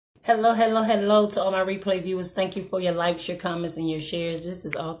Hello, hello, hello to all my replay viewers. Thank you for your likes, your comments, and your shares. This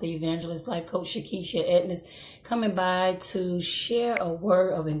is author, evangelist, life coach Shakisha Edness coming by to share a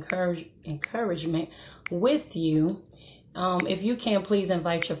word of encouragement with you. If you can, please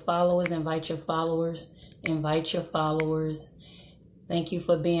invite your followers, invite your followers, invite your followers. Thank you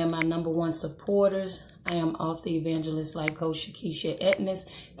for being my number one supporters. I am author, evangelist, life coach Shakisha Edness.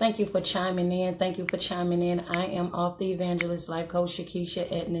 Thank you for chiming in. Thank you for chiming in. I am author, evangelist, life coach Shakisha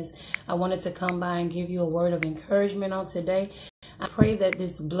Edness. I wanted to come by and give you a word of encouragement on today. I pray that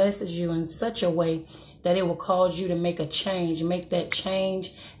this blesses you in such a way that it will cause you to make a change. Make that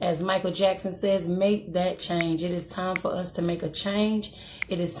change. As Michael Jackson says, make that change. It is time for us to make a change.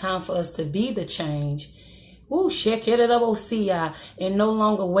 It is time for us to be the change. Ooh, shake it up, and no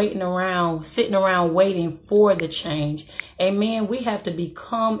longer sitting around waiting for the change. Amen. We have to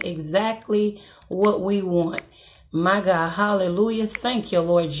become exactly what we want. My God, hallelujah. Thank you,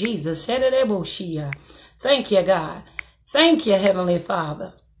 Lord Jesus. Thank you, God. Thank you, Heavenly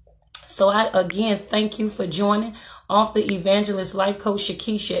Father. So I again thank you for joining off the Evangelist Life Coach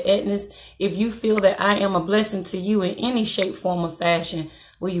Shakisha Edness. If you feel that I am a blessing to you in any shape, form, or fashion,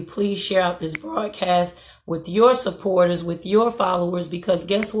 will you please share out this broadcast with your supporters, with your followers? Because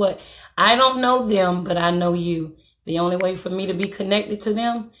guess what? I don't know them, but I know you. The only way for me to be connected to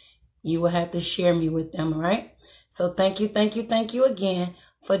them, you will have to share me with them, all right? So thank you again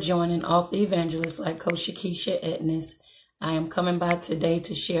for joining off the Evangelist Life Coach Shakisha Edness. I am coming by today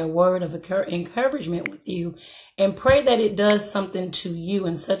to share a word of encouragement with you and pray that it does something to you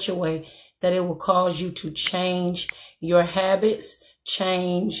in such a way that it will cause you to change your habits,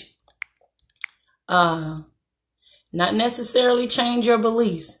 not necessarily change your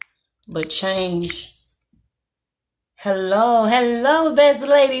beliefs, but change. Hello, best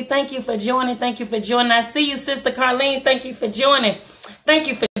lady. Thank you for joining. I see you, Sister Carlene. Thank you for joining.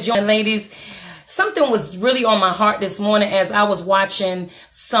 Ladies. Something was really on my heart this morning as I was watching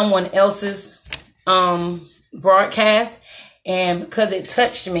someone else's broadcast, and because it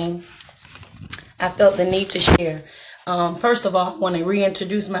touched me, I felt the need to share. First of all, I want to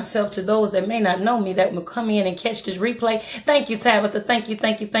reintroduce myself to those that may not know me that will come in and catch this replay. Thank you, Tabitha. Thank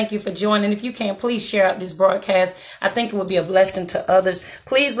you for joining. If you can, please share out this broadcast. I think it would be a blessing to others.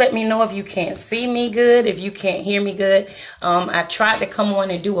 Please let me know if you can't see me good, if you can't hear me good. I tried to come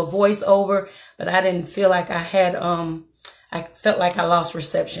on and do a voiceover, but I didn't feel like I had, I felt like I lost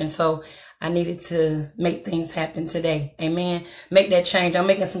reception. So I needed to make things happen today. Amen. Make that change. I'm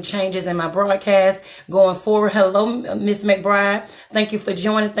making some changes in my broadcast going forward. Hello, Miss McBride. Thank you for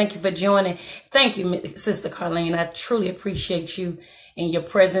joining. Thank you, Sister Carlene. I truly appreciate you and your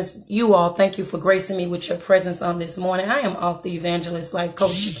presence. You all, thank you for gracing me with your presence on this morning. I am off the Evangelist Life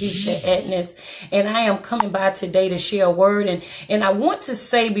Coach Shakisha Edness, and I am coming by today to share a word. And I want to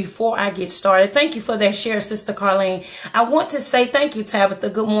say before I get started, thank you for that share, Sister Carlene. I want to say thank you, Tabitha.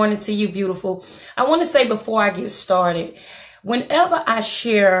 Good morning to you, beautiful. I want to say before I get started, whenever I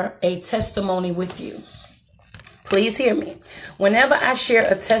share a testimony with you, please hear me. Whenever I share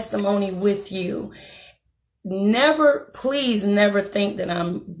a testimony with you, please never think that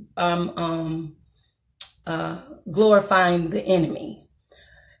I'm glorifying the enemy.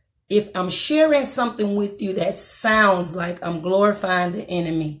 If I'm sharing something with you that sounds like I'm glorifying the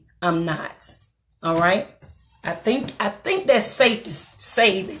enemy, I'm not. All right. I think that's safe to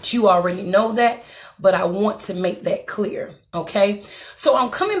say that you already know that, but I want to make that clear. Okay. So I'm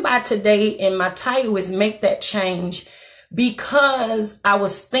coming by today, and my title is Make That Change, because I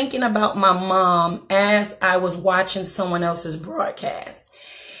was thinking about my mom as I was watching someone else's broadcast.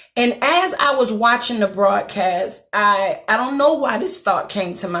 And as I was watching the broadcast, I don't know why this thought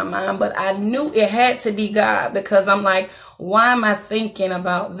came to my mind, but I knew it had to be God, because I'm like, why am I thinking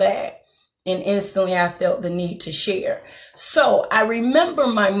about that? And instantly I felt the need to share. So I remember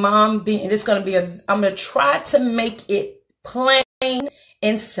my mom being, I'm going to try to make it plain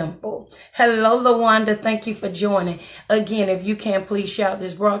and simple. Hello, LaWanda. Thank you for joining. Again, if you can, please shout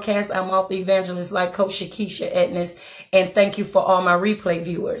this broadcast. I'm off the Evangelist Life Coach Shakisha Edness, and thank you for all my replay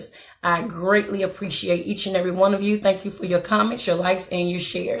viewers. I greatly appreciate each and every one of you. Thank you for your comments, your likes, and your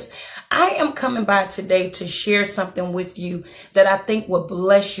shares. I am coming by today to share something with you that I think will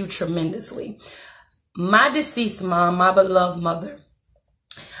bless you tremendously. My deceased mom, my beloved mother,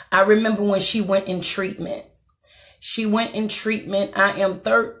 I remember when she went in treatment. I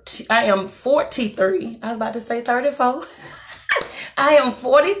am 43. I was about to say 34. I am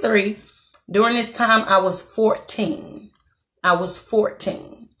 43. During this time, I was 14.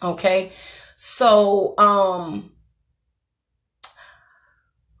 Okay. So,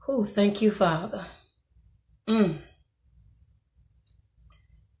 thank you, Father.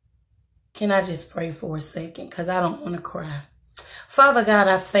 Can I just pray for a second? Because I don't want to cry. Father God,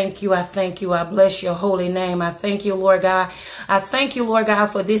 I thank you. I thank you. I bless your holy name. I thank you, Lord God. I thank you, Lord God,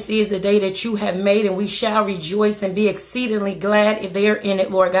 for this is the day that you have made, and we shall rejoice and be exceedingly glad if they're in it,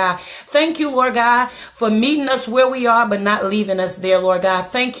 Lord God. Thank you, Lord God, for meeting us where we are, but not leaving us there, Lord God.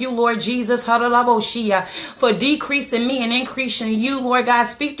 Thank you, Lord Jesus, for decreasing me and increasing you, Lord God.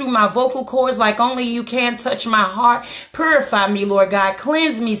 Speak through my vocal cords like only you can. Touch my heart. Purify me, Lord God.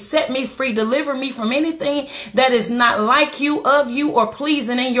 Cleanse me, set me free, deliver me from anything that is not like you, of you, or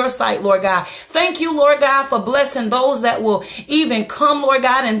pleasing in your sight, Lord God. Thank you, Lord God, for blessing those that will even come, Lord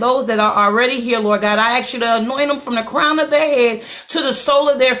God, and those that are already here, Lord God. I ask you to anoint them from the crown of their head to the sole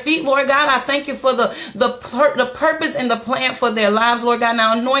of their feet, Lord God. I thank you for the purpose and the plan for their lives, Lord God.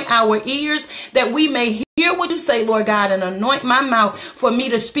 Now anoint our ears that we may hear what you say, Lord God, and anoint my mouth for me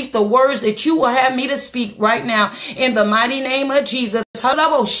to speak the words that you will have me to speak right now in the mighty name of Jesus.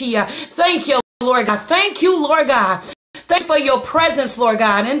 Thank you, Lord God. Thank you, Lord God. Thank you for your presence, Lord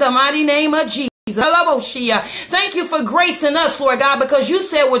God, in the mighty name of Jesus. Thank you for gracing us, Lord God, because you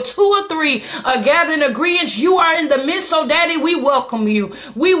said with 2 or 3 are gathered in agreement, you are in the midst. So, Daddy, we welcome you.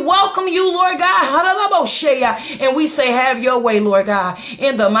 We welcome you, Lord God. And we say, have your way, Lord God,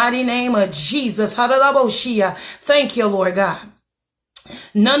 in the mighty name of Jesus. Thank you, Lord God.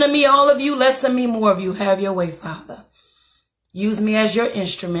 None of me, all of you, less of me, more of you. Have your way, Father. Use me as your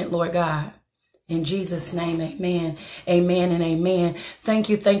instrument, Lord God. In Jesus' name, amen, amen, and amen. Thank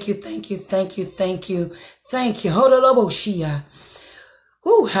you, thank you, thank you, thank you, thank you, thank you.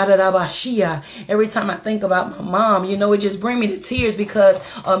 Every time I think about my mom, you know, it just brings me to tears, because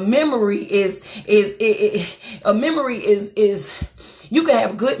a memory is you can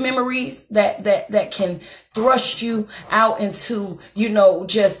have good memories that can thrust you out into, you know,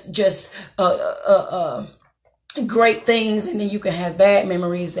 just great things, and then you can have bad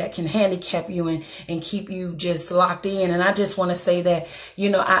memories that can handicap you and keep you just locked in. And I just want to say that, you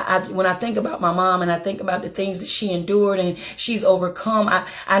know, I when I think about my mom and I think about the things that she endured and she's overcome,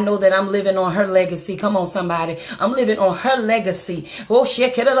 I know that I'm living on her legacy. Come on, somebody. I'm living on her legacy. Oh,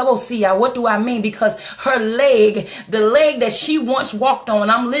 shit. What do I mean? Because her leg, the leg that she once walked on,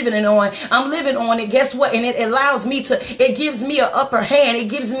 I'm living on it. Guess what? And it allows me to, it gives me an upper hand. It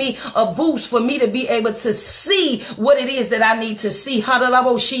gives me a boost for me to be able to see what it is that I need to see.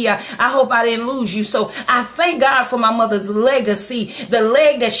 I hope I didn't lose you. So I thank God for my mother's legacy. The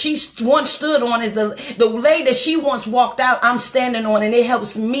leg that she once stood on is the leg that she once walked out, I'm standing on, and it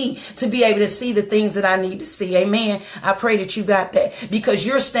helps me to be able to see the things that I need to see. Amen. I pray that you got that, because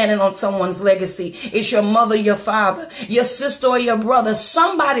you're standing on someone's legacy. It's your mother, your father, your sister, or your brother.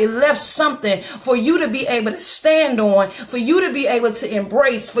 Somebody left something for you to be able to stand on, for you to be able to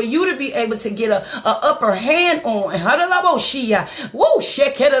embrace, for you to be able to get a upper hand on.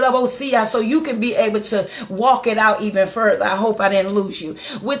 So you can be able to walk it out even further. I hope I didn't lose you.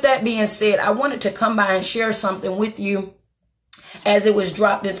 With that being said, I wanted to come by and share something with you as it was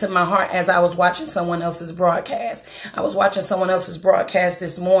dropped into my heart as I was watching someone else's broadcast. I was watching someone else's broadcast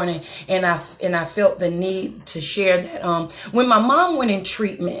this morning, and I felt the need to share that. When my mom went in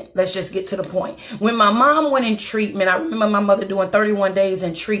treatment, let's just get to the point. When my mom went in treatment, I remember my mother doing 31 days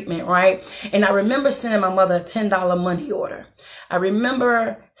in treatment, right? And I remember sending my mother a $10 money order. I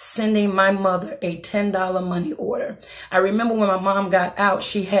remember sending my mother a $10 money order. I remember when my mom got out,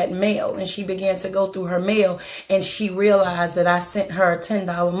 she had mail, and she began to go through her mail, and she realized that I sent her a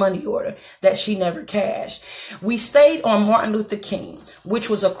 $10 money order that she never cashed. We stayed on Martin Luther King, which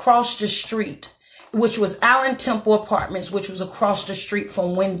was across the street, which was Allen Temple Apartments, which was across the street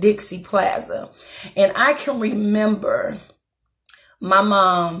from Winn-Dixie Plaza. And I can remember my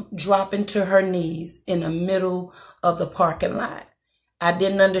mom dropping to her knees in the middle of the parking lot. I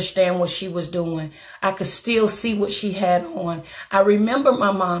didn't understand what she was doing. I could still see what she had on. I remember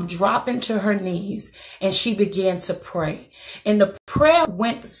my mom dropping to her knees, and she began to pray. And the prayer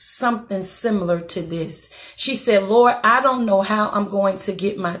went something similar to this. She said, Lord, I don't know how I'm going to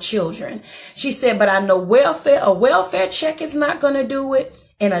get my children. She said, but I know a welfare check is not going to do it,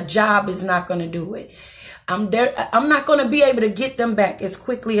 and a job is not going to do it. I'm not going to be able to get them back as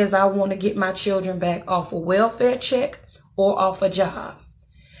quickly as I want to get my children back off a welfare check or off a job.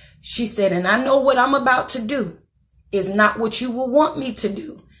 She said, and I know what I'm about to do is not what you will want me to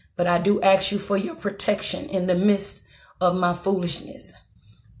do, but I do ask you for your protection in the midst of my foolishness.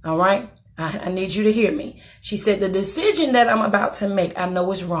 All right. I need you to hear me. She said, the decision that I'm about to make, I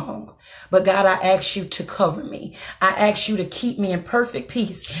know is wrong. But God, I ask you to cover me. I ask you to keep me in perfect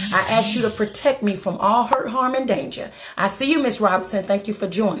peace. I ask you to protect me from all hurt, harm, and danger. I see you, Miss Robinson. Thank you for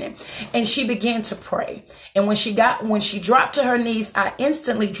joining. And she began to pray. And when she dropped to her knees, I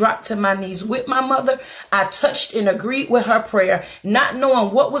instantly dropped to my knees with my mother. I touched and agreed with her prayer, not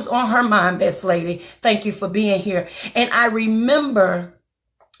knowing what was on her mind, best lady. Thank you for being here. And I remember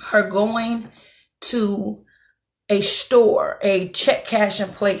her going to a store, a check cashing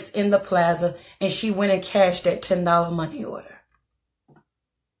place in the plaza, and she went and cashed that $10 money order.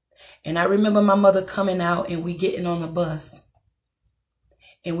 And I remember my mother coming out and we getting on a bus.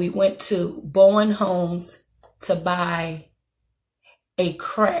 And we went to Bowen Homes to buy a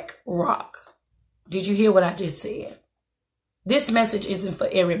crack rock. Did you hear what I just said? This message isn't for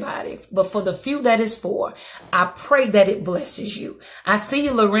everybody, but for the few that is for, I pray that it blesses you. I see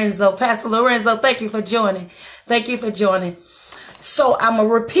you, Lorenzo. Pastor Lorenzo, thank you for joining. Thank you for joining. So I'm going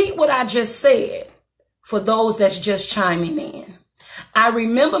to repeat what I just said for those that's just chiming in. I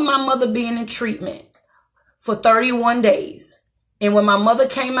remember my mother being in treatment for 31 days. And when my mother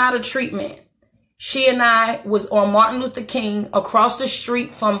came out of treatment, she and I was on Martin Luther King across the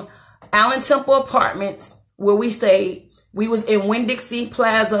street from Allen Temple Apartments where we stayed. We was in Winn-Dixie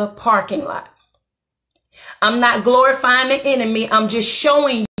Plaza parking lot. I'm not glorifying the enemy. I'm just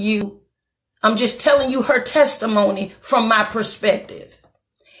showing you, I'm just telling you her testimony from my perspective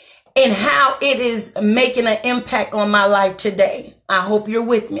and how it is making an impact on my life today. I hope you're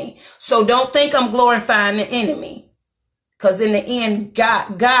with me. So don't think I'm glorifying the enemy, because in the end,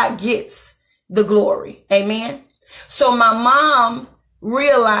 God gets the glory. Amen. So my mom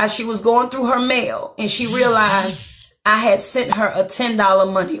realized she was going through her mail, and she realized I had sent her a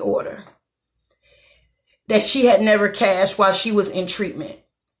 $10 money order that she had never cashed while she was in treatment.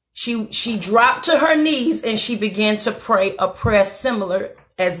 She dropped to her knees and she began to pray a prayer similar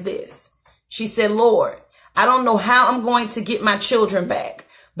as this. She said, Lord, I don't know how I'm going to get my children back,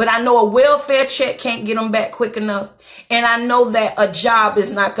 but I know a welfare check can't get them back quick enough. And I know that a job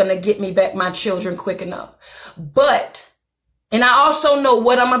is not going to get me back my children quick enough. And I also know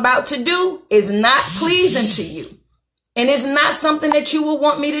what I'm about to do is not pleasing to you. And it's not something that you will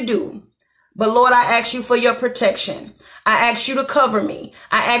want me to do. But Lord, I ask you for your protection. I ask you to cover me.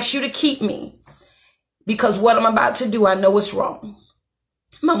 I ask you to keep me, because what I'm about to do, I know it's wrong.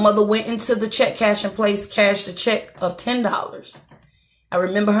 My mother went into the check cashing place, cashed a check of $10. I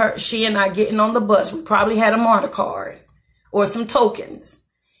remember she and I getting on the bus. We probably had a MARTA card or some tokens.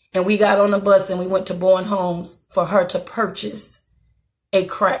 And we got on the bus and we went to Bowen Homes for her to purchase a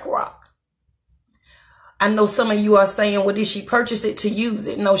crack rock. I know some of you are saying, well, did she purchase it to use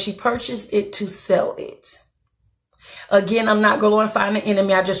it? No, she purchased it to sell it. Again, I'm not glorifying the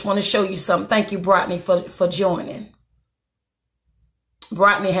enemy. I just want to show you something. Thank you, Brotney, for joining.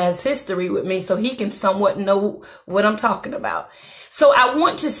 Brotney has history with me, so he can somewhat know what I'm talking about. So I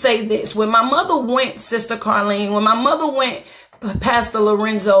want to say this. When my mother went, Sister Carlene, when my mother went, Pastor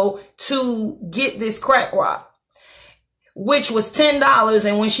Lorenzo, to get this crack rock, which was $10,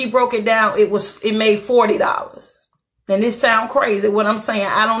 and when she broke it down, it made $40. And this sounds crazy what I'm saying.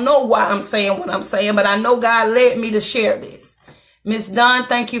 I don't know why I'm saying what I'm saying, but I know God led me to share this. Miss Dunn,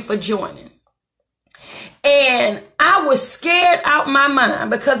 thank you for joining. And I was scared out my mind,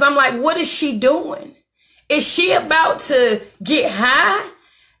 because I'm like, what is she doing? Is she about to get high?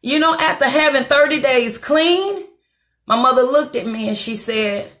 You know, after having 30 days clean? My mother looked at me and she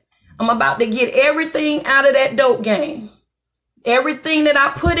said, I'm about to get everything out of that dope game. Everything that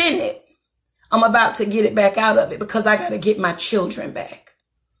I put in it, I'm about to get it back out of it, because I got to get my children back.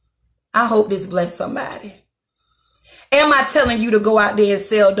 I hope this bless somebody. Am I telling you to go out there and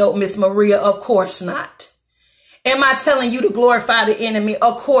sell dope, Miss Maria? Of course not. Am I telling you to glorify the enemy?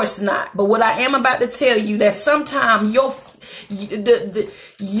 Of course not. But what I am about to tell you, that sometimes the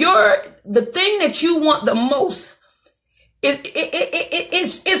thing that you want the most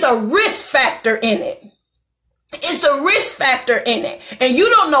is a risk factor in it. It's a risk factor in it. And you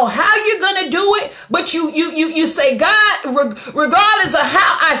don't know how you're going to do it, but you say, God, regardless of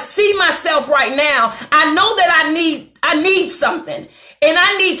how I see myself right now, I know that I need something, and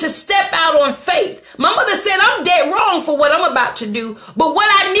I need to step out on faith. My mother said, I'm dead wrong for what I'm about to do, but what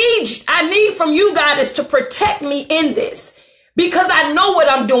I need from you, God, is to protect me in this, because I know what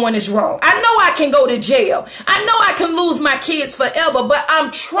I'm doing is wrong. I know I can go to jail. I know I can lose my kids forever, but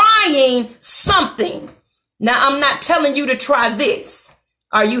I'm trying something. Now, I'm not telling you to try this.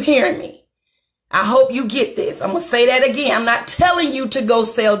 Are you hearing me? I hope you get this. I'm going to say that again. I'm not telling you to go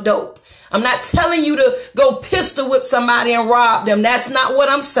sell dope. I'm not telling you to go pistol whip somebody and rob them. That's not what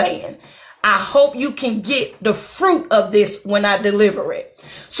I'm saying. I hope you can get the fruit of this when I deliver it.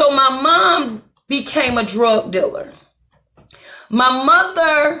 So my mom became a drug dealer. My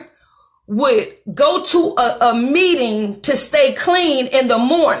mother would go to a meeting to stay clean in the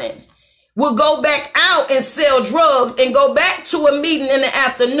morning, would go back out and sell drugs, and go back to a meeting in the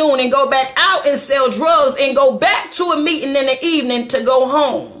afternoon, and go back out and sell drugs, and go back to a meeting in the evening to go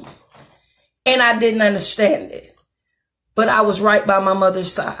home. And I didn't understand it, but I was right by my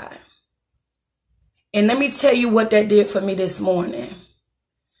mother's side. And let me tell you what that did for me this morning.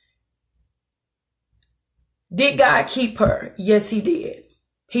 Did God keep her? Yes, he did.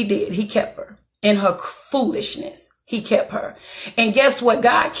 He did. He kept her. In her foolishness, he kept her. And guess what?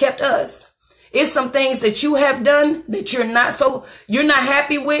 God kept us. It's some things that you have done that you're not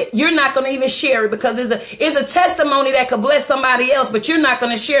happy with. You're not going to even share it because it's a testimony that could bless somebody else, but you're not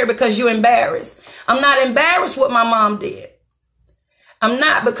going to share it because you're embarrassed. I'm not embarrassed what my mom did. I'm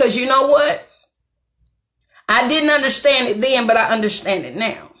not, because you know what? I didn't understand it then, but I understand it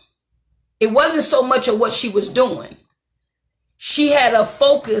now. It wasn't so much of what she was doing. She had a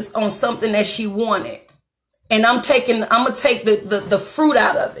focus on something that she wanted. And I'm gonna take the fruit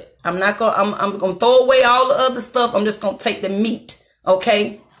out of it. I'm gonna throw away all the other stuff. I'm just gonna take the meat.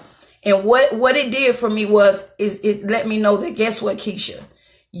 Okay. And what it did for me is it let me know that, guess what, Keisha?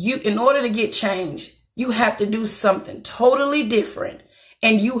 In order to get change, you have to do something totally different.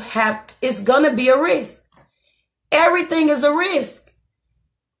 And it's gonna be a risk. Everything is a risk.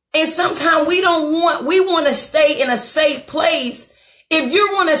 And sometimes we want to stay in a safe place. If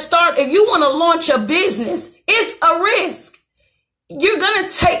you want to launch a business, it's a risk. You're going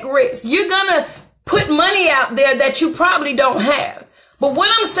to take risks. You're going to put money out there that you probably don't have. But what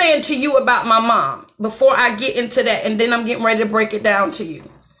I'm saying to you about my mom, before I get into that, and then I'm getting ready to break it down to you.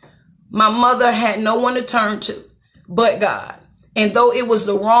 My mother had no one to turn to but God. And though it was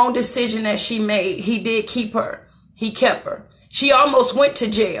the wrong decision that she made, he did keep her. He kept her. She almost went to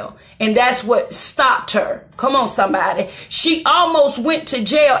jail, and that's what stopped her. Come on, somebody. She almost went to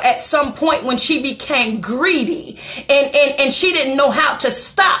jail at some point when she became greedy, and she didn't know how to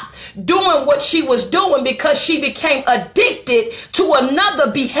stop doing what she was doing because she became addicted to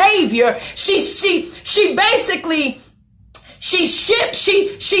another behavior. She basically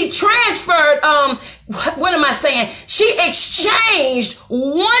transferred, what am I saying? She exchanged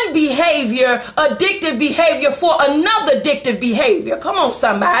one behavior, addictive behavior, for another addictive behavior. Come on,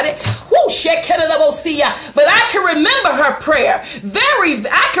 somebody. Woo, but I can remember her prayer.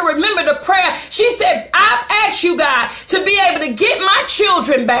 I can remember the prayer. She said, I've asked you, God, to be able to get my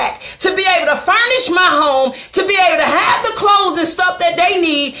children back, to be able to furnish my home, to be able to have the clothes and stuff that they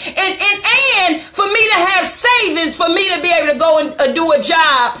need, and for me to have savings, for me to be able to go and do a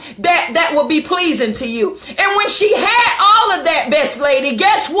job that will be pleasing to you. And when she had all of that, best lady,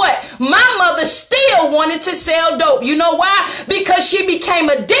 guess what? My mother still wanted to sell dope. You know why? Because she became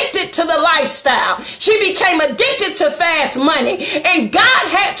addicted to the lifestyle. She became addicted to fast money. And God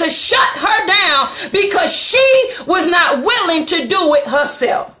had to shut her down because she was not willing to do it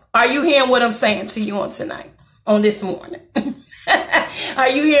herself. Are you hearing what I'm saying to you on tonight, on this morning? Are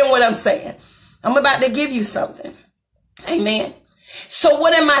you hearing what I'm saying? I'm about to give you something. Amen. So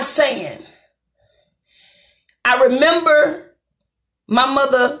what am I saying? I remember my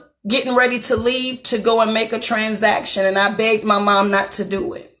mother getting ready to leave to go and make a transaction, and I begged my mom not to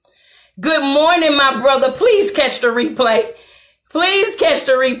do it. Good morning, my brother. Please catch the replay. Please catch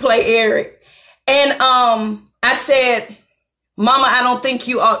the replay, Eric. And I said, Mama, I don't think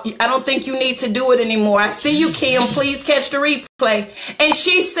you need to do it anymore. I see you, Kim. Please catch the replay. And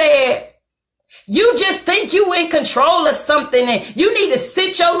she said, you just think you in control of something and you need to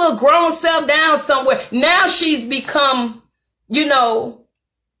sit your little grown self down somewhere. Now she's become,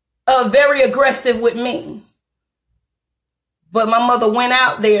 very aggressive with me. But my mother went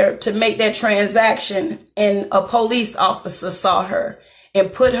out there to make that transaction, and a police officer saw her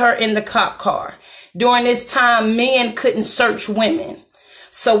and put her in the cop car. During this time, men couldn't search women.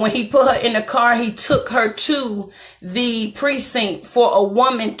 So when he put her in the car, he took her to the precinct for a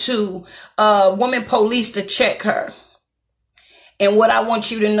woman police to check her. And what I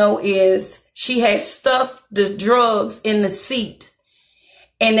want you to know is she had stuffed the drugs in the seat,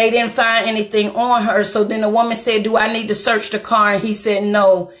 and they didn't find anything on her. So then the woman said, do I need to search the car? And he said,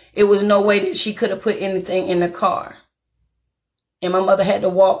 no, it was no way that she could have put anything in the car. And my mother had to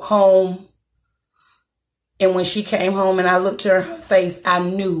walk home. And when she came home and I looked at her face, I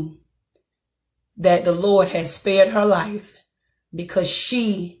knew that the Lord had spared her life because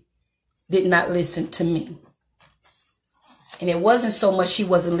she did not listen to me. And it wasn't so much she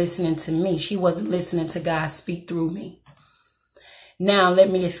wasn't listening to me. She wasn't listening to God speak through me. Now, let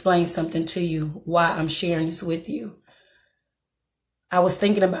me explain something to you, why I'm sharing this with you. I was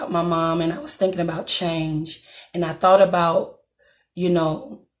thinking about my mom, and I was thinking about change. And I thought about,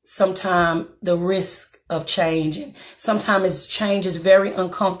 sometimes the risk of change. And sometimes change is very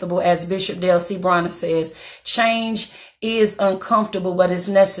uncomfortable. As Bishop Dale C. Bronner says, change is uncomfortable, but it's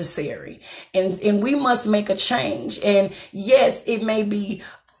necessary. And we must make a change. And yes, it may be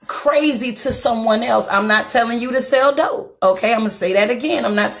crazy to someone else. I'm not telling you to sell dope. Okay, I'm going to say that again.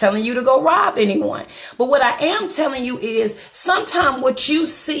 I'm not telling you to go rob anyone. But what I am telling you is sometimes what you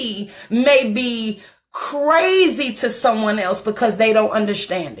see may be crazy to someone else because they don't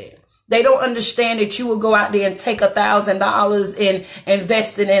understand it. They don't understand that you will go out there and take $1,000 and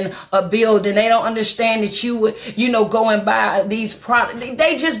invest it in a building. They don't understand that you would, go and buy these products.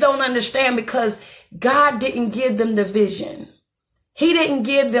 They just don't understand because God didn't give them the vision. He didn't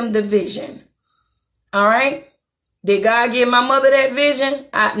give them the vision. All right. Did God give my mother that vision?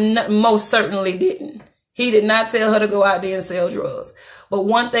 I most certainly didn't. He did not tell her to go out there and sell drugs. But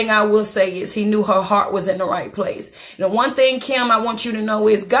one thing I will say is he knew her heart was in the right place. And one thing, Kim, I want you to know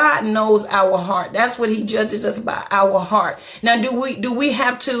is God knows our heart. That's what he judges us by, our heart. Now, we do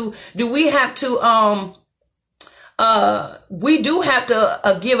have to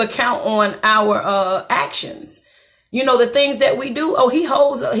give account on our actions. The things that we do. Oh, he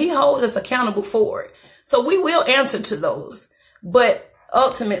holds us accountable for it. So we will answer to those. But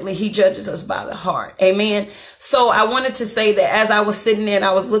ultimately, he judges us by the heart. Amen. So I wanted to say that as I was sitting there and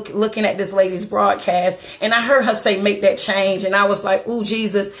I was looking at this lady's broadcast, and I heard her say, make that change. And I was like, ooh,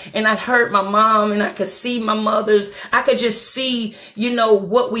 Jesus. And I heard my mom, and I could see my mother's. I could just see,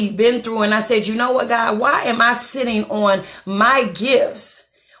 what we've been through. And I said, you know what, God, why am I sitting on my gifts?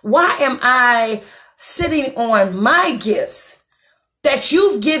 Why am I sitting on my gifts that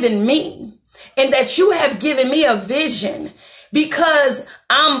you've given me, and that you have given me a vision? Because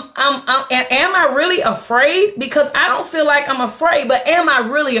am I really afraid? Because I don't feel like I'm afraid, but am I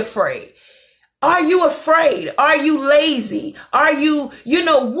really afraid? Are you afraid? Are you lazy? Are you,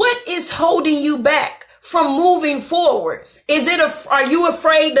 what is holding you back from moving forward? Are you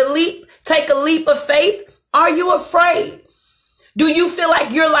afraid to take a leap of faith? Are you afraid? Do you feel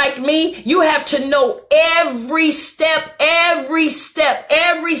like you're like me? You have to know every step. That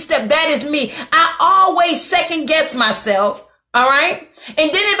is me. I always second guess myself. All right. And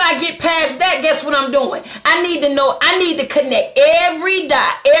then if I get past that, guess what I'm doing? I need to connect every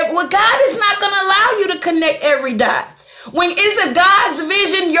dot. Well, God is not going to allow you to connect every dot. When it's a God's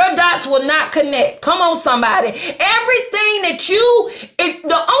vision, your dots will not connect. Come on, somebody. Everything that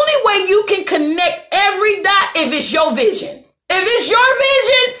the only way you can connect every dot if it's your vision. If it's your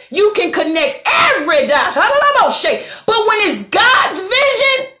vision, you can connect every dot. But when it's God's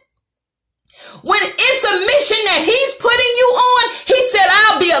vision, when it's a mission that he's putting you on, he said,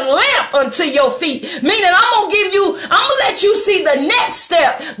 I'll be a lamp unto your feet. Meaning I'm going to let you see the next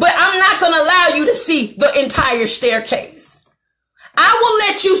step, but I'm not going to allow you to see the entire staircase. I will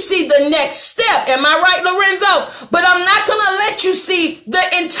let you see the next step. Am I right, Lorenzo? But I'm not going to let you see the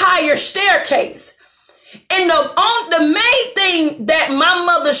entire staircase. And the main thing that my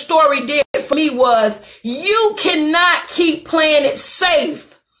mother's story did for me was you cannot keep playing it safe.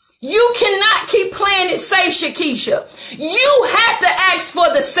 You cannot keep playing it safe, Shakisha. You have to ask for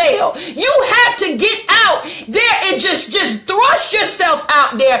the sale. You have to get out there and just thrust yourself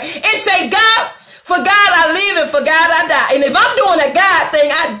out there and say, God, for God I live and for God I die. And if I'm doing a God thing,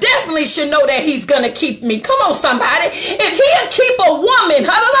 I definitely should know that he's going to keep me. Come on, somebody. If he'll keep a woman,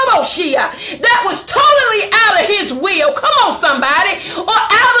 that was totally out of his will. Come on, somebody. Or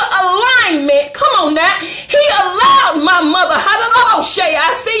out of alignment. Come on now. He allowed my mother,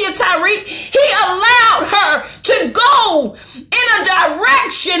 I see you, Tyreek. He allowed her to go in a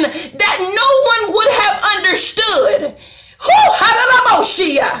direction that no one would have understood.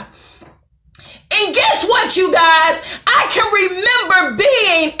 And guess what, you guys? I can remember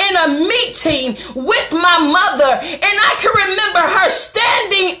being in a meeting with my mother, and I can remember her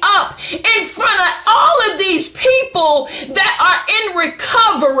standing up in front of all of these people that are in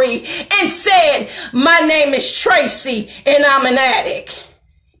recovery and said, my name is Tracy and I'm an addict.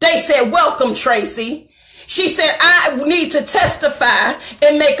 They said, welcome, Tracy. She said, I need to testify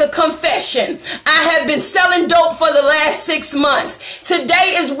and make a confession. I have been selling dope for the last 6 months.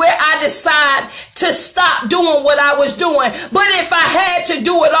 Today is where I decide to stop doing what I was doing. But if I had to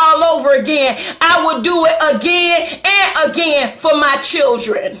do it all over again, I would do it again and again for my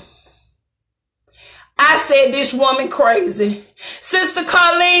children. I said, this woman crazy. Sister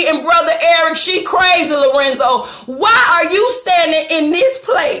Colleen and Brother Eric, she crazy, Lorenzo. Why are you standing in this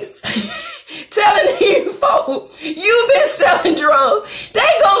place telling you folks, you've been selling drugs. They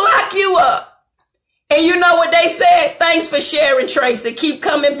gonna lock you up. And you know what they said? Thanks for sharing, Tracy. Keep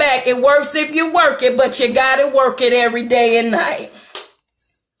coming back. It works if you work it, but you got to work it every day and night.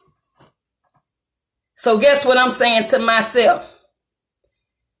 So guess what I'm saying to myself?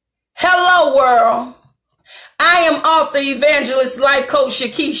 Hello, world. I am author, evangelist, life coach,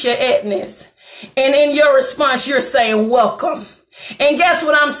 Shakisha Edness. And in your response, you're saying welcome. And guess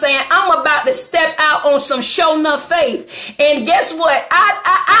what I'm saying? I'm about to step out on some show enough faith. And guess what?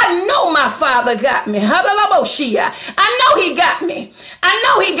 I know my Father got me. I know he got me. I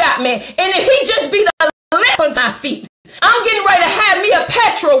know he got me. And if he just be the lamp on my feet, I'm getting ready to have me a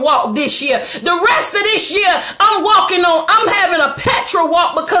Petra walk this year. The rest of this year, I'm having a Petra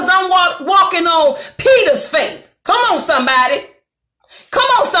walk because I'm walking on Peter's faith. Come on, somebody. Come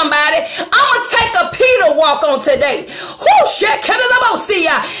on, somebody. I'm going to take a Peter walk on today.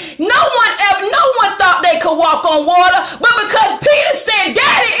 No one thought they could walk on water, but because Peter said,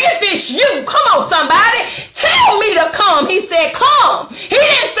 Daddy, if it's you, come on, somebody, tell me to come. He said, come. He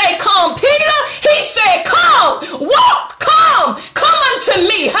didn't say, come, Peter. He said, come, walk, come unto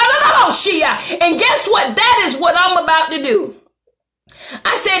me. And guess what? That is what I'm about to do.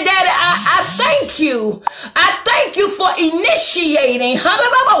 I said, Daddy, I thank you. I thank you for initiating.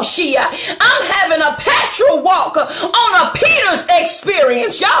 I'm having a Petra walk on a Peter's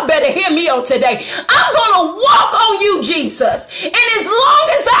experience. Y'all better hear me on today. I'm going to walk on you, Jesus. And as long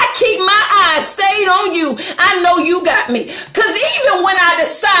as I keep my eyes stayed on you, I know you got me. Because even when I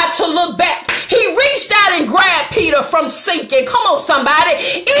decide to look back, he reached out and grabbed Peter from sinking. Come on, somebody.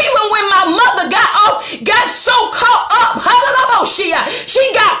 Even when my mother got so caught up, she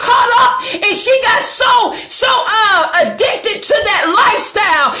got caught up and she got so addicted to that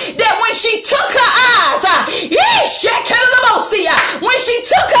lifestyle that when she took her eyes, when she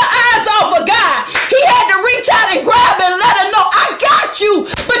took her eyes off of God, he had to reach out and grab her and let her know, I got you,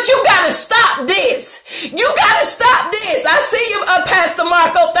 but you got to stop this. You got to stop this. I see you, Pastor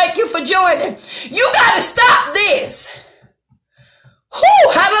Marco. Thank you for joining. You got to stop this.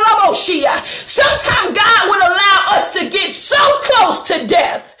 Sometimes God would allow us to get so close to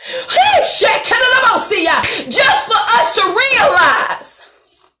death just for us to realize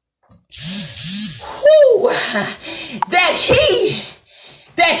that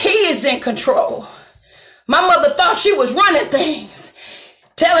he is in control. My mother thought she was running things,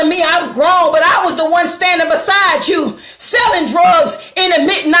 telling me I'm grown, but I was the one standing beside you selling drugs in the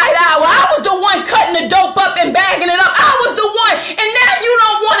midnight hour. I was the one cutting the dope up and bagging it up. I was the one. And now you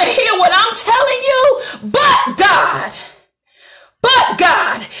don't want to hear what I'm telling you, but God.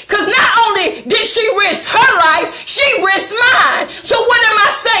 Because not only did she risk her life, she risked mine. So what am I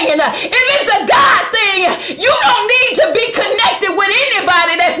saying? If it's a God thing, you don't need to be connected with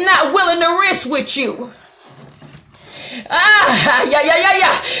anybody that's not willing to risk with you.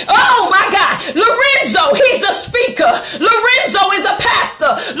 Oh my God. Lorenzo, he's a speaker. Lorenzo is a pastor.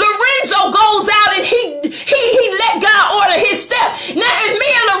 Lorenzo goes out and he let God order his step. Now, if me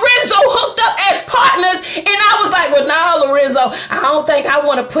and Lorenzo hooked up as partners and I was like, well, no, Lorenzo, I don't think I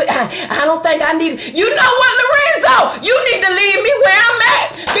need, you know what, Lorenzo, you need to leave me where I'm at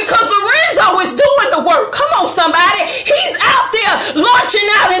because Lorenzo is doing the work. Come on, somebody. He's out there launching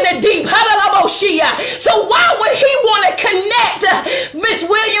out in the deep. So why would he want to connect Miss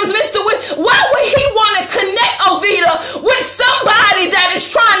Williams, Mr. Why would he want to connect Ovita with somebody that is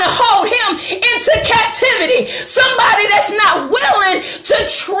trying to hold him into captivity? Somebody that's not willing to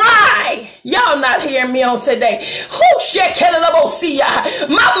try. Y'all not hearing me on today.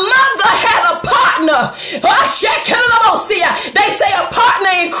 My mother had a partner. They say a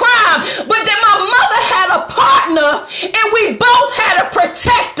partner in crime, but then my mother had a partner and we both had a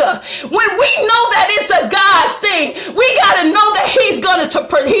protector. When we know that it's a God's thing, we got to know that he's going to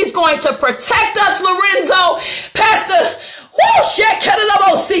protect us, Lorenzo. Pastor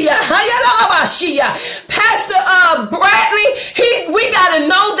Bradley, we got to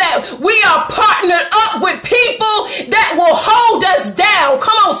know that we are partnered up with people that will hold us down.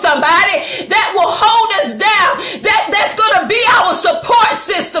 Come on, somebody. That will hold us down. That's going to be our support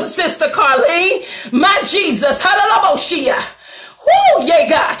system, Sister Carlene. My Jesus. Yeah,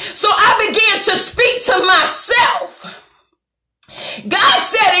 God. So I began to speak to myself. God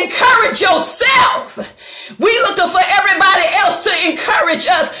said, encourage yourself. We looking for everybody else to encourage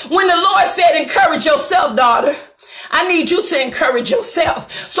us when the Lord said, encourage yourself, daughter. I need you to encourage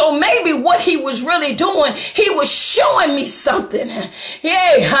yourself. So maybe what he was really doing, he was showing me something.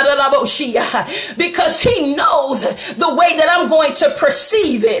 Yeah, because he knows the way that I'm going to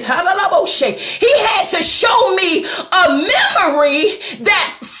perceive it. He had to show me a memory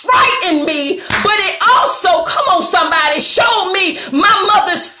that frightened me, but it also, come on somebody, showed me my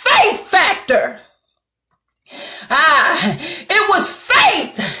mother's faith factor. It was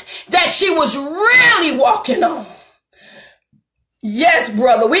faith that she was really walking on. Yes,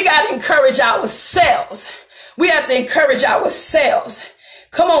 brother, we got to encourage ourselves. We have to encourage ourselves.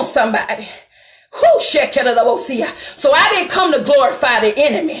 Come on, somebody. So I didn't come to glorify the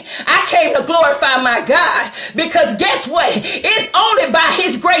enemy. I came to glorify my God, because guess what? It's only by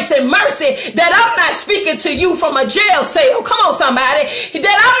his grace and mercy that I'm not speaking to you from a jail cell. Come on, somebody.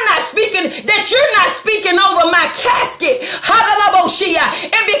 That I'm not speaking, that you're not speaking over my casket.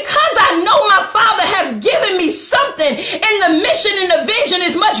 And because I know my Father have given me something, and the mission and the vision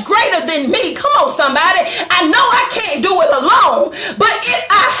is much greater than me. Come on, somebody. I know I can't do it alone, but if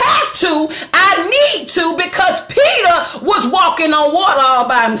I have to, I need to, because Peter was walking on water all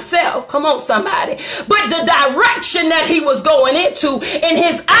by himself. Come on, somebody. But the direction that he was going into, in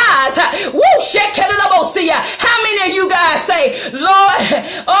his eyes, how many of you guys say, Lord,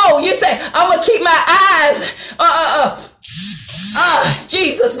 you say, I'm gonna keep my eyes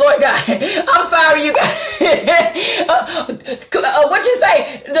Jesus, Lord God, I'm sorry, you guys. What you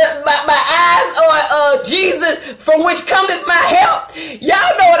say? My eyes on Jesus, from which cometh my help.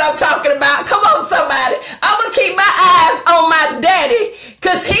 Y'all know what I'm talking about. Come on, somebody. I'm gonna keep my eyes on my daddy,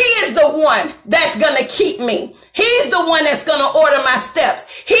 because he is the one that's gonna keep me. He's the one that's going to order my steps.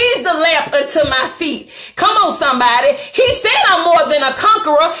 He's the lamp unto my feet. Come on, somebody. He said I'm more than a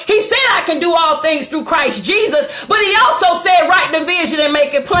conqueror. He said I can do all things through Christ Jesus. But he also said, write the vision and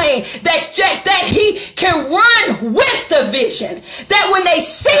make it plain, that he can run with the vision. That when they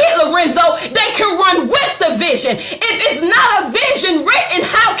see it, Lorenzo, they can run with the vision. If it's not a vision written,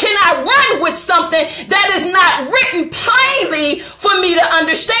 how can I run with something that is not written plainly for me to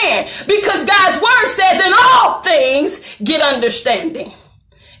understand? Because God's word says, in all things, get understanding.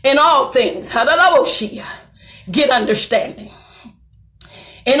 In all things, get understanding.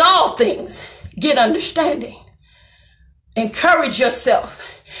 In all things, get understanding. Encourage yourself.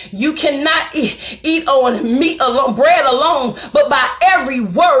 You cannot eat on meat alone, bread alone, but by every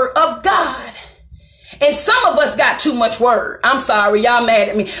word of God. And some of us got too much word. I'm sorry, y'all mad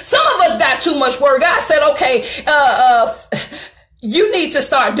at me. Some of us got too much word. God said, okay, you need to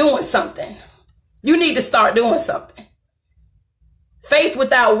start doing something. You need to start doing something. Faith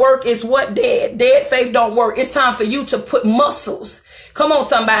without work is what? Dead. Dead faith don't work. It's time for you to put muscles. Come on,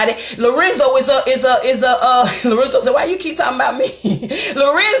 somebody. Lorenzo Lorenzo said, why you keep talking about me?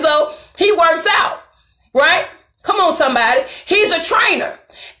 Lorenzo, he works out, right? Come on, somebody. He's a trainer.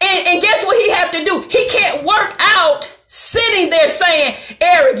 And guess what he have to do? He can't work out sitting there saying,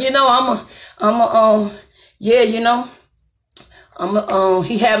 Eric,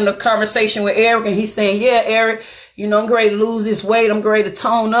 he having a conversation with Eric, and he's saying, yeah, Eric, I'm ready to lose this weight. I'm ready to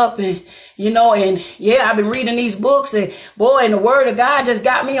tone up. And I've been reading these books, and boy, and the word of God just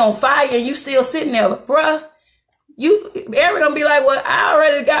got me on fire, and you still sitting there. Bruh, Eric gonna be like, well, I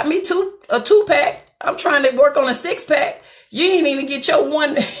already got me a 2-pack. I'm trying to work on a 6-pack. You ain't even get your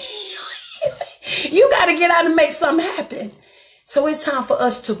one. You got to get out and make something happen. So it's time for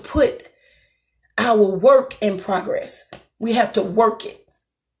us to put our work in progress. We have to work it.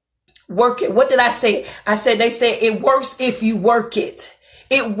 Work it. What did I say? They said it works if you work it.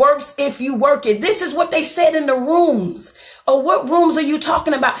 It works if you work it. This is what they said in the rooms. Oh, what rooms are you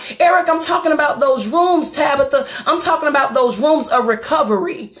talking about? Eric, I'm talking about those rooms, Tabitha. I'm talking about those rooms of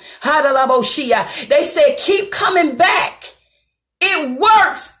recovery. They said, keep coming back. It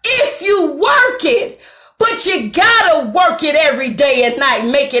works if you work it. But you gotta work it every day and night.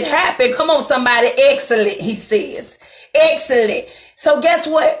 Make it happen. Come on, somebody. Excellent, he says. Excellent. So guess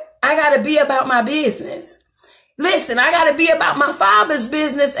what? I gotta be about my business. Listen, I gotta be about my Father's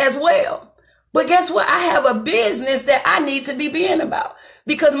business as well. But guess what? I have a business that I need to be being about,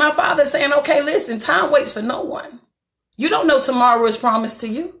 because my Father's saying, okay, listen, time waits for no one. You don't know tomorrow is promised to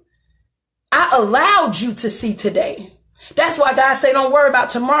you. I allowed you to see today. That's why God say, don't worry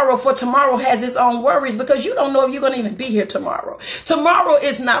about tomorrow, for tomorrow has its own worries, because you don't know if you're going to even be here tomorrow. Tomorrow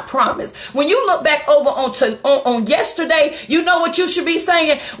is not promised. When you look back over on yesterday, you know what you should be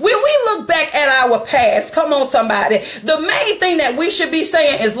saying? When we look back at our past, come on, somebody, the main thing that we should be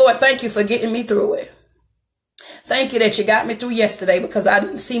saying is, Lord, thank you for getting me through it. Thank you that you got me through yesterday, because I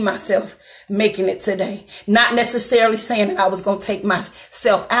didn't see myself making it today. Not necessarily saying that I was going to take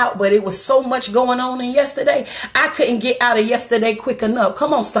myself out, but it was so much going on in yesterday. I couldn't get out of yesterday quick enough.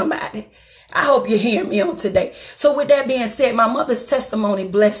 Come on, somebody. I hope you hear me on today. So with that being said, my mother's testimony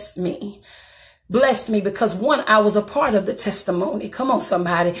blessed me. Blessed me because, one, I was a part of the testimony. Come on,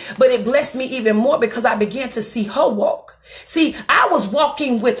 somebody. But it blessed me even more because I began to see her walk. See, I was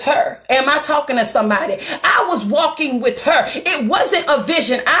walking with her. Am I talking to somebody? I was walking with her. It wasn't a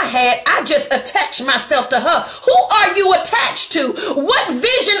vision I had. I just attached myself to her. Who are you attached to? What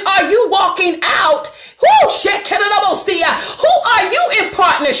vision are you walking out? Who are you in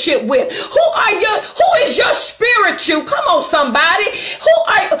partnership with? Who is your spiritual? Come on, somebody. Who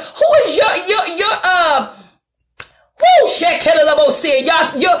is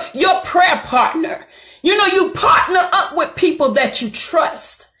your prayer partner? You know, you partner up with people that you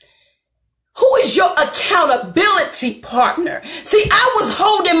trust. Who is your accountability partner? See, I was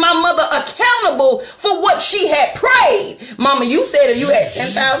holding my mother accountable for what she had prayed. Mama, you said if you had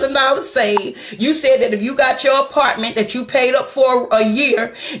 $10,000 saved, you said that if you got your apartment that you paid up for a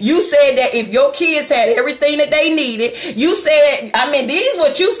year, you said that if your kids had everything that they needed, you said, I mean, these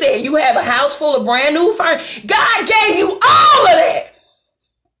what you said, you have a house full of brand new furniture. God gave you all of that.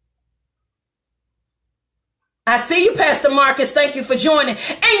 I see you, Pastor Marcus. Thank you for joining.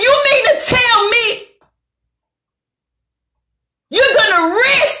 And you mean to tell me you're going to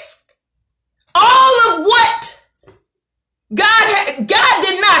risk all of what God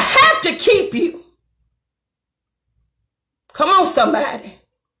did not have to keep you? Come on, somebody.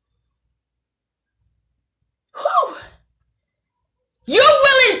 Whew. You're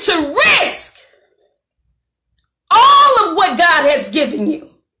willing to risk all of what God has given you.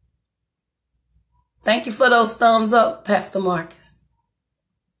 Thank you for those thumbs up, Pastor Marcus.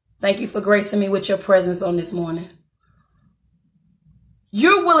 Thank you for gracing me with your presence on this morning.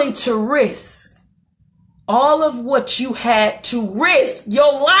 You're willing to risk all of what you had to risk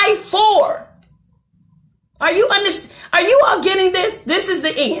your life for. Are you all getting this? This is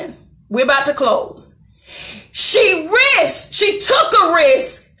the end. We're about to close. She took a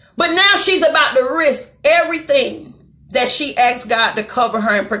risk, but now she's about to risk everything that she asked God to cover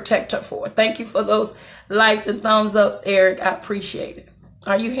her and protect her for. Thank you for those likes and thumbs ups, Eric. I appreciate it.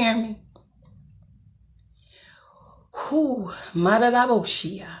 Are you hearing me?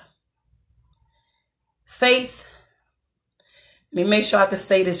 Faith. Let me make sure I can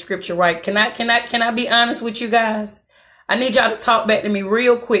say this scripture right. Can I be honest with you guys? I need y'all to talk back to me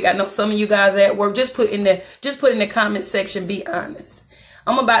real quick. I know some of you guys are at work. Just put in the comment section, be honest.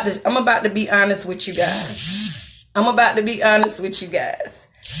 I'm about to be honest with you guys.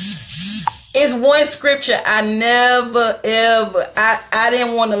 It's one scripture I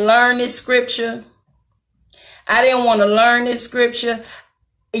didn't want to learn this scripture.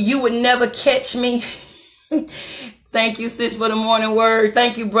 You would never catch me. Thank you, sis, for the morning word.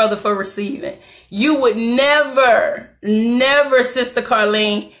 Thank you, brother, for receiving. You would never, Sister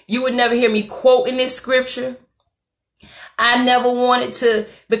Carlene, you would never hear me quoting this scripture. I never wanted to,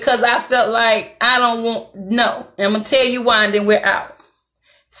 because I felt like no. I'm going to tell you why, and then we're out.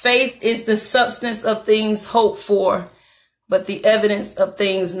 Faith is the substance of things hoped for, but the evidence of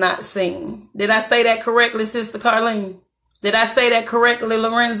things not seen. Did I say that correctly, Sister Carlene? Did I say that correctly,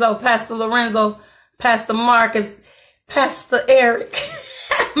 Lorenzo, Pastor Marcus, Pastor Eric,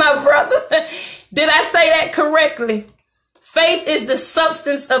 my brother? Did I say that correctly? Faith is the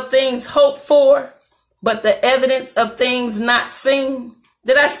substance of things hoped for, but the evidence of things not seen.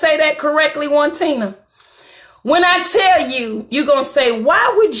 Did I say that correctly, Wantina? When I tell you, you're going to say,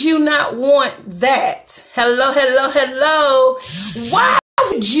 why would you not want that? Hello. Why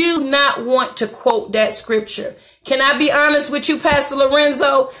would you not want to quote that scripture? Can I be honest with you, Pastor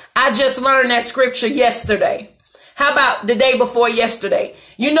Lorenzo? I just learned that scripture yesterday. How about the day before yesterday?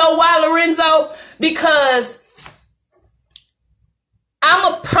 You know why, Lorenzo? Because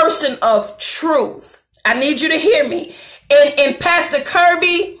I'm a person of truth. I need you to hear me. And Pastor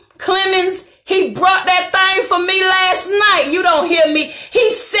Kirby Clemens, he brought that thing for me last night. You don't hear me.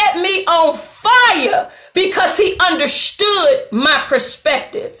 He set me on fire because he understood my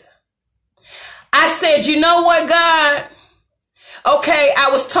perspective. I said, you know what, God? Okay,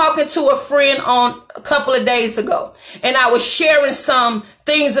 I was talking to a friend on a couple of days ago, and I was sharing some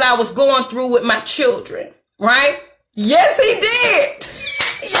things that I was going through with my children, right? Yes, he did.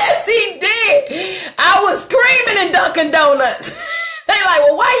 Yes, he did. I was screaming in Dunkin' Donuts. They like,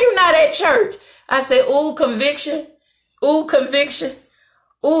 well, why you not at church? I said, ooh, conviction. Ooh, conviction.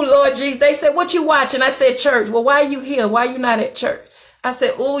 Ooh, Lord Jesus. They said, what you watching? I said, church. Well, why are you here? Why you not at church? I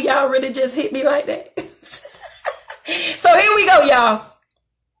said, ooh, y'all really just hit me like that. So here we go, y'all.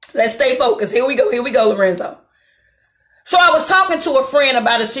 Let's stay focused. Here we go, Lorenzo. So I was talking to a friend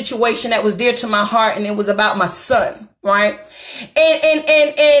about a situation that was dear to my heart, and it was about my son, right? And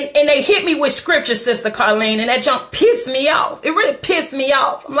they hit me with scripture, Sister Carlene, and that junk pissed me off. It really pissed me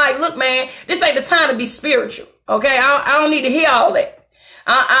off. I'm like, look, man, this ain't the time to be spiritual, okay? I don't need to hear all that.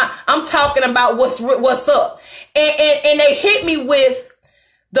 I'm talking about what's up. And they hit me with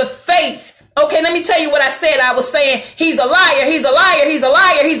the faith. Okay, let me tell you what I said. I was saying, he's a liar, he's a liar, he's a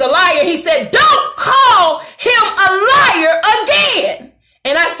liar, he's a liar. He said, don't call him a liar again.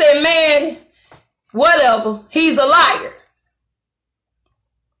 And I said, man, whatever, he's a liar.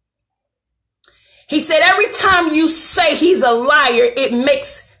 He said, every time you say he's a liar, it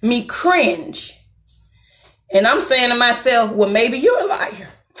makes me cringe. And I'm saying to myself, well, maybe you're a liar.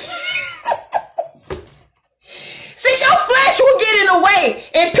 See, your flesh will get in the way,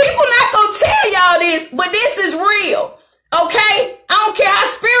 and people not going to tell y'all this, but this is real, okay? I don't care how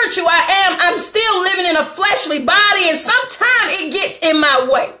spiritual I am. I'm still living in a fleshly body, and sometimes it gets in my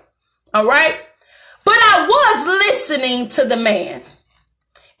way, all right? But I was listening to the man,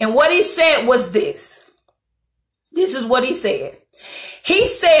 and what he said was this. This is what he said. He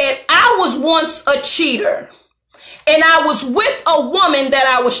said, I was once a cheater, and I was with a woman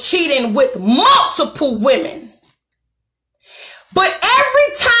that I was cheating with multiple women. But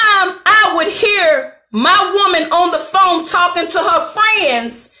every time I would hear my woman on the phone talking to her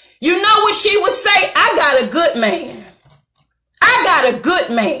friends, you know what she would say? I got a good man. I got a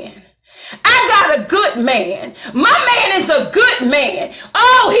good man. I got a good man. My man is a good man.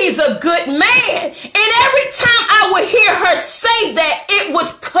 Oh, he's a good man. And every time I would hear her say that, it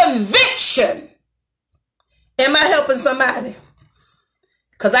was conviction. Am I helping somebody?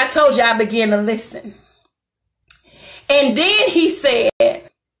 Because I told you I began to listen. And then he said,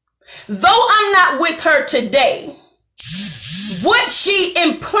 though I'm not with her today, what she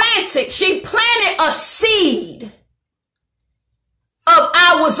planted a seed of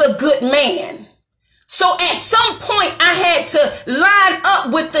I was a good man. So at some point I had to line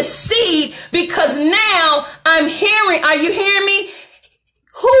up with the seed, because now I'm hearing, are you hearing me?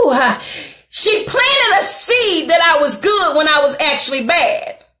 She planted a seed that I was good when I was actually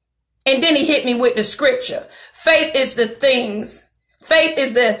bad. And then he hit me with the scripture. Faith is the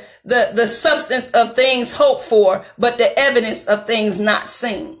substance of things hoped for, but the evidence of things not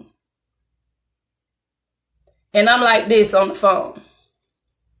seen. And I'm like this on the phone.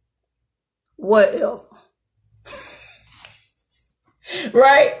 Whatever.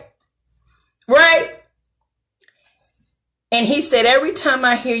 Right? And he said, every time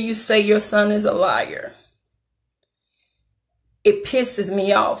I hear you say your son is a liar, it pisses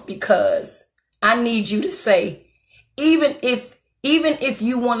me off, because I need you to say, even if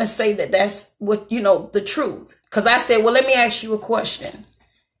you want to say that that's what, the truth. Because I said, well, let me ask you a question.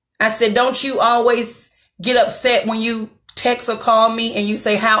 I said, don't you always get upset when you text or call me and you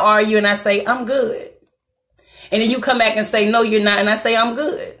say, how are you? And I say, I'm good. And then you come back and say, no, you're not. And I say, I'm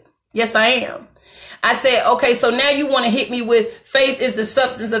good. Yes, I am. I said, okay, so now you want to hit me with faith is the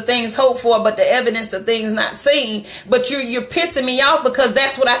substance of things hoped for, but the evidence of things not seen. But you're pissing me off, because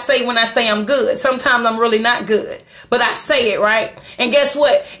that's what I say when I say I'm good. Sometimes I'm really not good, but I say it, right? And guess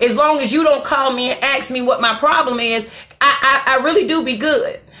what? As long as you don't call me and ask me what my problem is, I really do be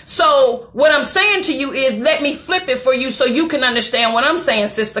good. So what I'm saying to you is, let me flip it for you so you can understand what I'm saying,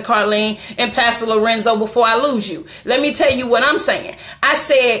 Sister Carlene and Pastor Lorenzo, before I lose you. Let me tell you what I'm saying. I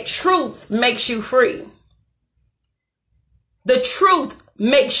said truth makes you free. The truth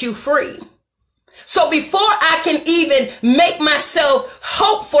makes you free. So before I can even make myself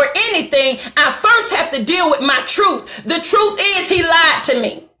hope for anything, I first have to deal with my truth. The truth is, he lied to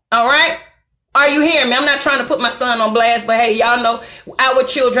me. All right? Are you hearing me? I'm not trying to put my son on blast, but hey, y'all know our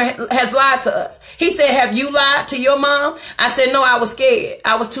children has lied to us. He said, have you lied to your mom? I said, no, I was scared.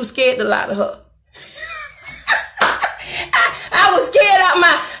 I was too scared to lie to her. I was scared out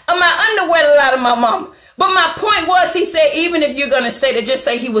my underwear to lie to my mama. But my point was, he said, even if you're going to say that, just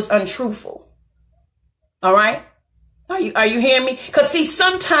say he was untruthful. All right? Are you hearing me? Because see,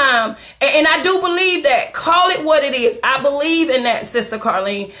 sometimes, and I do believe that, call it what it is. I believe in that, Sister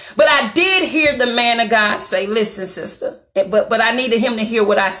Carlene. But I did hear the man of God say, listen, sister, but I needed him to hear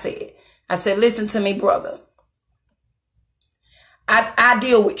what I said. I said, listen to me, brother. I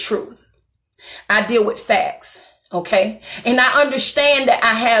deal with truth. I deal with facts. Okay. And I understand that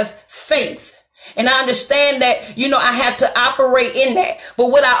I have faith. And I understand that, I have to operate in that.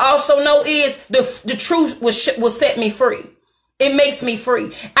 But what I also know is the truth will set me free. It makes me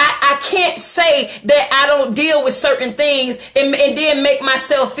free. I can't say that I don't deal with certain things and then make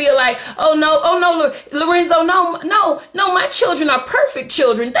myself feel like, oh no, Lorenzo, no, my children are perfect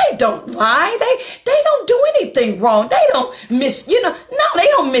children. They don't lie. They don't do anything wrong. They don't they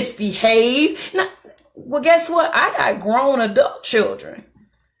don't misbehave. No, well, guess what? I got grown adult children,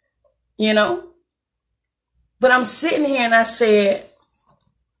 But I'm sitting here and I said,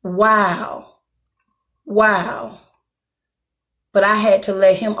 wow. But I had to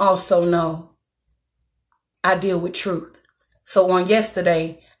let him also know I deal with truth. So on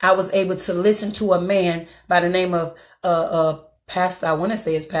yesterday, I was able to listen to a man by the name of Pastor, I want to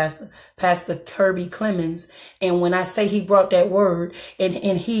say it's Pastor Kirby Clemens. And when I say he brought that word and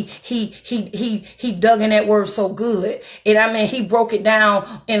he dug in that word so good. And I mean, he broke it down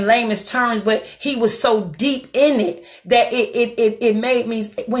in layman's terms, but he was so deep in it that it made me,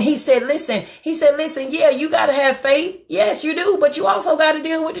 when he said, listen, yeah, you got to have faith. Yes, you do. But you also got to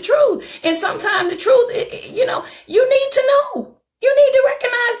deal with the truth. And sometimes the truth, you need to know. You need to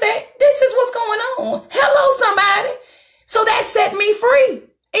recognize that this is what's going on. Hello, somebody. So that set me free.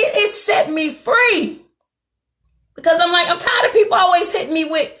 It set me free. Because I'm tired of people always hitting me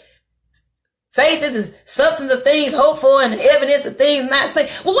with faith is the substance of things hoped for and the evidence of things not seen.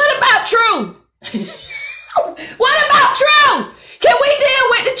 Well, what about truth? What about truth? Can we deal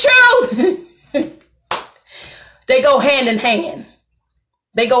with the truth? They go hand in hand.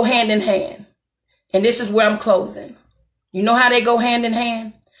 They go hand in hand. And this is where I'm closing. You know how they go hand in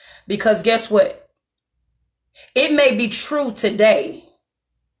hand? Because guess what? It may be true today.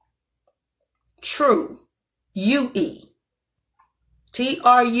 True. U-E.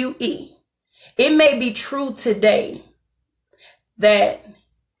 T-R-U-E. It may be true today that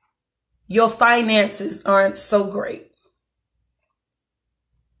your finances aren't so great.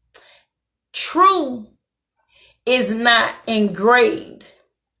 True is not engraved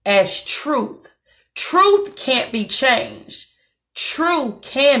as truth. Truth can't be changed. True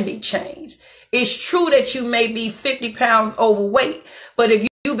can be changed. It's true that you may be 50 pounds overweight, but if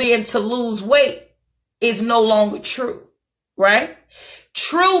you begin to lose weight, it's no longer true, right?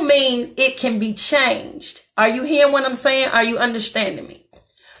 True means it can be changed. Are you hearing what I'm saying? Are you understanding me?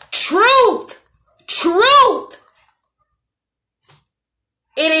 Truth.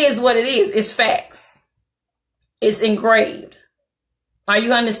 It is what it is. It's facts. It's engraved. Are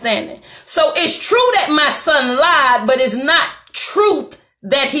you understanding? So it's true that my son lied, but it's not truth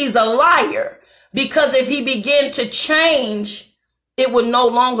that he's a liar. Because if he began to change, it would no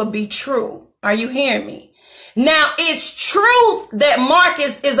longer be true. Are you hearing me? Now, it's truth that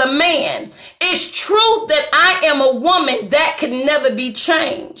Marcus is a man. It's truth that I am a woman. That could never be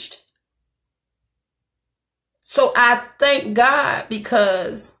changed. So I thank God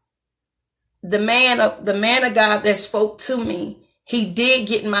because the man of God that spoke to me, he did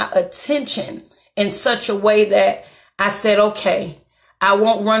get my attention in such a way that I said, okay, I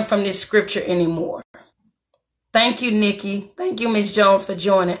won't run from this scripture anymore. Thank you, Nikki. Thank you, Miss Jones, for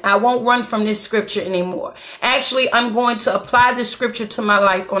joining. I won't run from this scripture anymore. Actually, I'm going to apply this scripture to my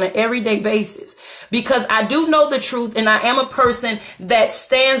life on an everyday basis because I do know the truth and I am a person that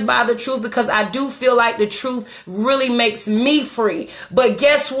stands by the truth because I do feel like the truth really makes me free. But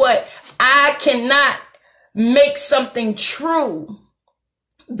guess what? I cannot make something true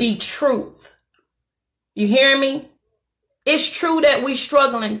be truth. You hear me? It's true that we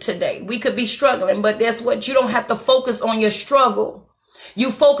struggling today. We could be struggling, but that's what you don't have to focus on your struggle.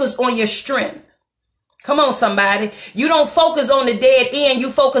 You focus on your strength. Come on, somebody. You don't focus on the dead end. You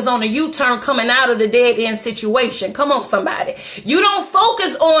focus on the U-turn coming out of the dead end situation. Come on, somebody. You don't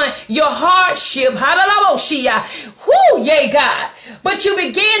focus on your hardship. Whoo, yay, God. But you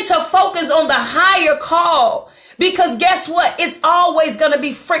begin to focus on the higher call. Because guess what? It's always going to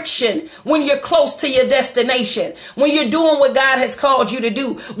be friction when you're close to your destination. When you're doing what God has called you to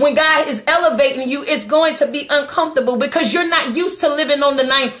do. When God is elevating you, it's going to be uncomfortable because you're not used to living on the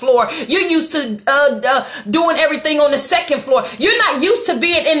 9th floor. You're used to doing everything on the 2nd floor. You're not used to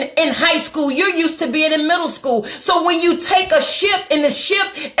being in high school. You're used to being in middle school. So when you take a shift and the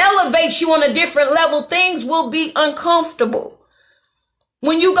shift elevates you on a different level, things will be uncomfortable.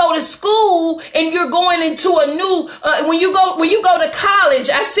 When you go to school and you're going into a new, when you go to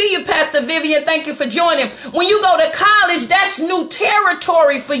college, I see you, Pastor Vivian. Thank you for joining. When you go to college, that's new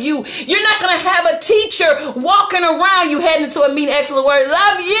territory for you. You're not going to have a teacher walking around you heading to a meeting. Excellent word.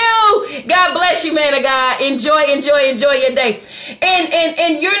 Love you. God bless you, man of God. Enjoy your day.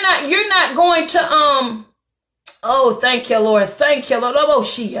 And you're not going to, oh, thank you, Lord. Thank you, Lord. Oh,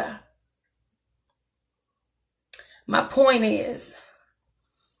 Shia. My point is,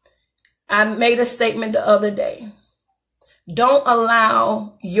 I made a statement the other day. Don't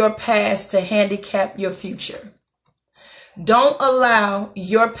allow your past to handicap your future. Don't allow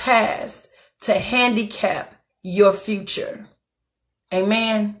your past to handicap your future.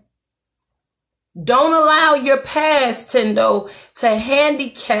 Amen. Don't allow your past, Tendo, to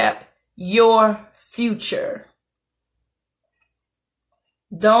handicap your future.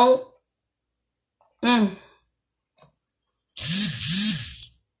 Don't.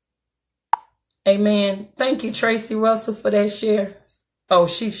 Amen. Thank you, Tracy Russell, for that share. Oh,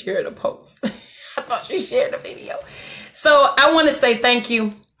 she shared a post. I thought she shared a video. So I want to say thank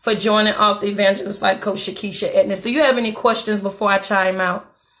you for joining Author Evangelist Life Coach Shakisha Edness. Do you have any questions before I chime out?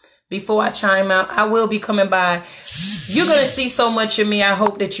 Before I chime out, I will be coming by. You're going to see so much of me. I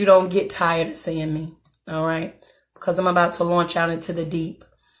hope that you don't get tired of seeing me. All right. Because I'm about to launch out into the deep.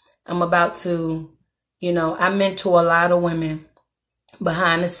 I'm about to, I mentor a lot of women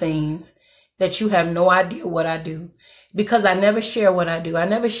behind the scenes that you have no idea what I do. Because I never share what I do. I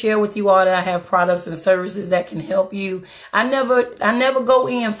never share with you all that I have products and services that can help you. I never go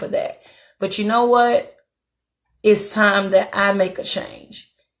in for that. But you know what? It's time that I make a change.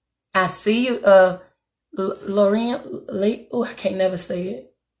 I see you, Lorraine, I can't never say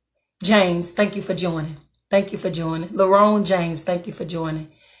it. James, thank you for joining. Thank you for joining. Lorone James, thank you for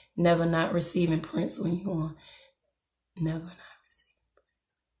joining. Never not receiving prints when you on. Never not.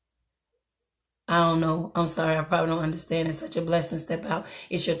 I don't know. I'm sorry. I probably don't understand. It's such a blessing. Step out.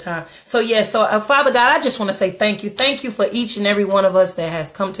 It's your time. So Father God, I just want to say thank you. Thank you for each and every one of us that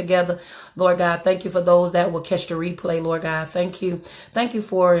has come together. Lord God, thank you for those that will catch the replay. Lord God, thank you. Thank you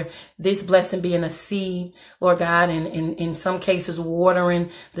for this blessing being a seed, Lord God, and in some cases watering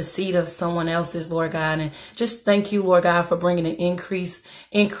the seed of someone else's, Lord God. And just thank you, Lord God, for bringing an increase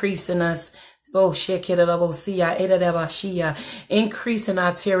in us. Oh, increase in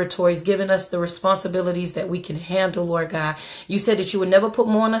our territories, giving us the responsibilities that we can handle, Lord God. You said that you would never put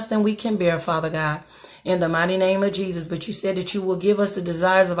more on us than we can bear, Father God. In the mighty name of Jesus. But you said that you will give us the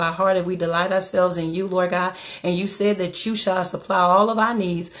desires of our heart if we delight ourselves in you, Lord God. And you said that you shall supply all of our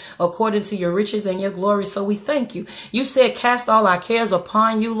needs according to your riches and your glory. So we thank you. You said cast all our cares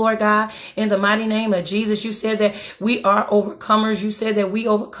upon you, Lord God. In the mighty name of Jesus. You said that we are overcomers. You said that we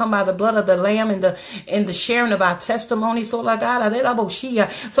overcome by the blood of the Lamb and the sharing of our testimony. So Lord God,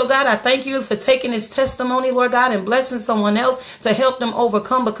 I thank you for taking this testimony, Lord God, and blessing someone else to help them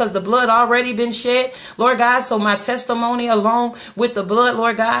overcome because the blood already been shed. Lord God, so my testimony along with the blood,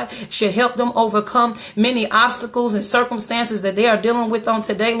 Lord God, should help them overcome many obstacles and circumstances that they are dealing with on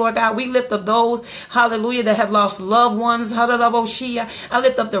today, Lord God. We lift up those, hallelujah, that have lost loved ones. I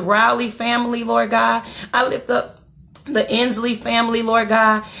lift up the Rowley family, Lord God. I lift up the Inslee family, Lord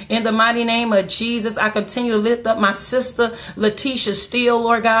God, in the mighty name of Jesus. I continue to lift up my sister Letitia Steele,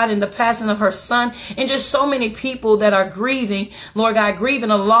 Lord God, in the passing of her son, and just so many people that are grieving, Lord God, grieving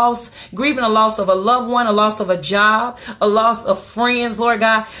a loss of a loved one, a loss of a job, a loss of friends, Lord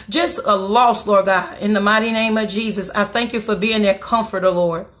God, just a loss, Lord God, in the mighty name of Jesus. I thank you for being their comforter,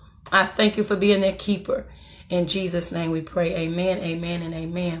 Lord. I thank you for being their keeper. In Jesus' name we pray. Amen, amen, and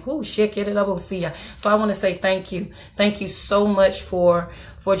amen. So I want to say thank you. Thank you so much for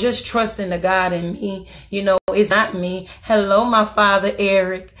just trusting the God in me. It's not me. Hello, my father,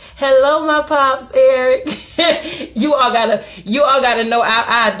 Eric. Hello, my pops, Eric. You all gotta know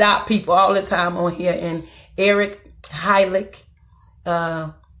I adopt people all the time on here. And Eric Heilich,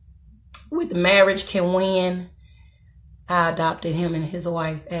 with Marriage Can Win, I adopted him and his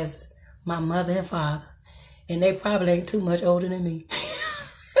wife as my mother and father. And they probably ain't too much older than me.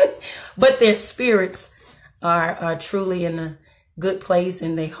 But their spirits are truly in a good place,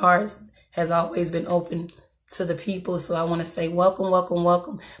 and their hearts has always been open to the people. So I want to say welcome, welcome,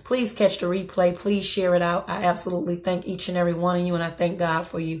 welcome. Please catch the replay. Please share it out. I absolutely thank each and every one of you, and I thank God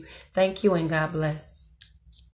for you. Thank you, and God bless.